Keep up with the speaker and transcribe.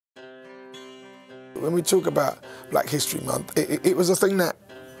when we talk about Black History Month, it was a thing that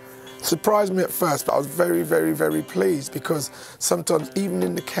surprised me at first, but I was very, very, very pleased, because sometimes even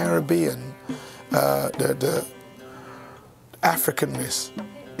in the Caribbean, the Africanness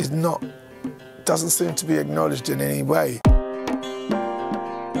doesn't seem to be acknowledged in any way.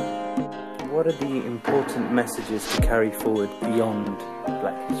 What are the important messages to carry forward beyond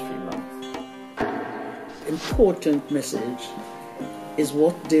Black History Month? Important message is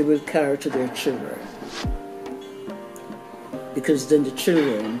what they will carry to their children, because then the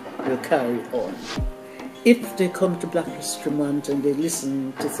children will carry on. If they come to Black History Month and they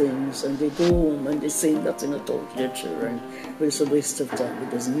listen to things and they go home and they say nothing at all to their children, well, it's a waste of time. It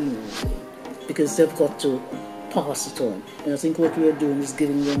doesn't mean anything, because they've got to pass it on. And I think what we are doing is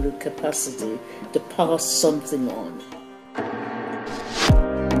giving them the capacity to pass something on.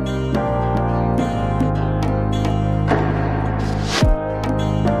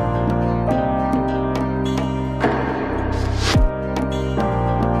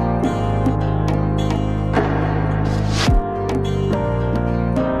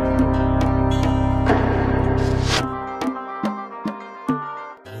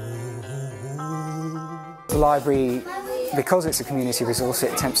 The library, because it's a community resource,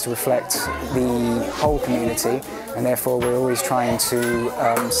 it attempts to reflect the whole community, and therefore we're always trying to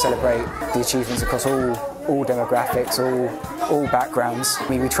celebrate the achievements across all demographics, all backgrounds. I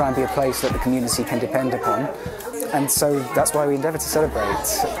mean, we try and be a place that the community can depend upon, and so that's why we endeavour to celebrate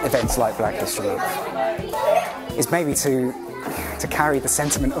events like Black History Month. It's maybe to carry the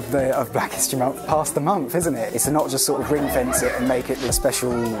sentiment of Black History Month past the month, isn't it? It's to not just sort of ring fence it and make it a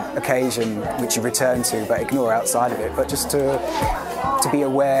special occasion which you return to but ignore outside of it, but just to be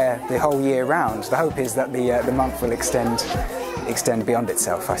aware the whole year round. The hope is that the month will extend beyond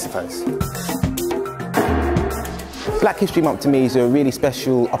itself, I suppose. Black History Month to me is a really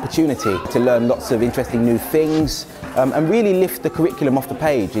special opportunity to learn lots of interesting new things and really lift the curriculum off the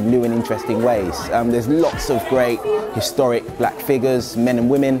page in new and interesting ways. There's lots of great historic black figures, men and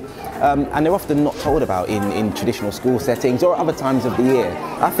women, and they're often not told about in traditional school settings or other times of the year.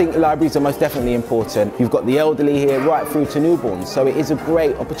 I think libraries are most definitely important. You've got the elderly here right through to newborns, so it is a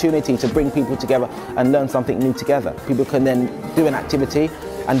great opportunity to bring people together and learn something new together. People can then do an activity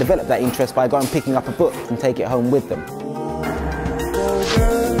and develop that interest by going and picking up a book and take it home with them.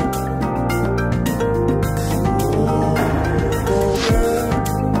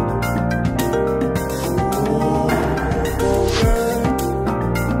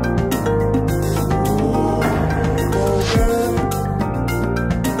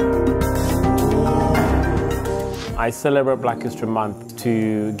 I celebrate Black History Month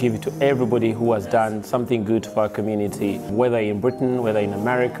to give it to everybody who has done something good for our community, whether in Britain, whether in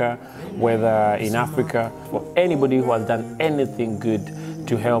America, whether in Africa, for anybody who has done anything good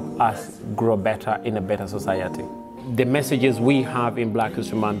to help us grow better in a better society. The messages we have in Black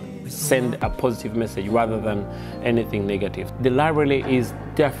History Month send a positive message rather than anything negative. The library is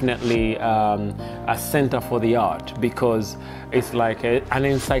definitely a center for the art, because it's like an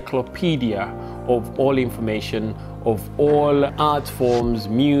encyclopedia of all information, of all art forms,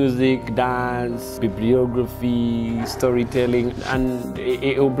 music, dance, bibliography, storytelling, and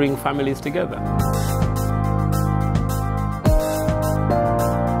it will bring families together.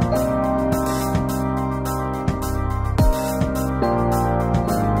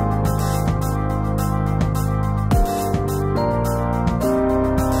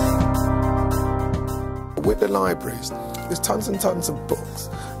 With the libraries, there's tons and tons of books,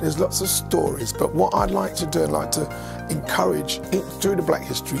 there's lots of stories, but what I'd like to do and like to encourage through the Black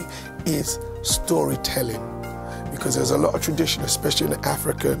history is storytelling, because there's a lot of tradition, especially in the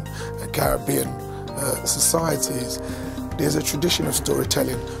African and Caribbean societies. There's a tradition of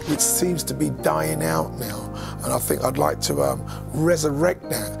storytelling which seems to be dying out now, and I think I'd like to resurrect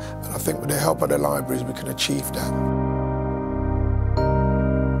that, and I think with the help of the libraries we can achieve that.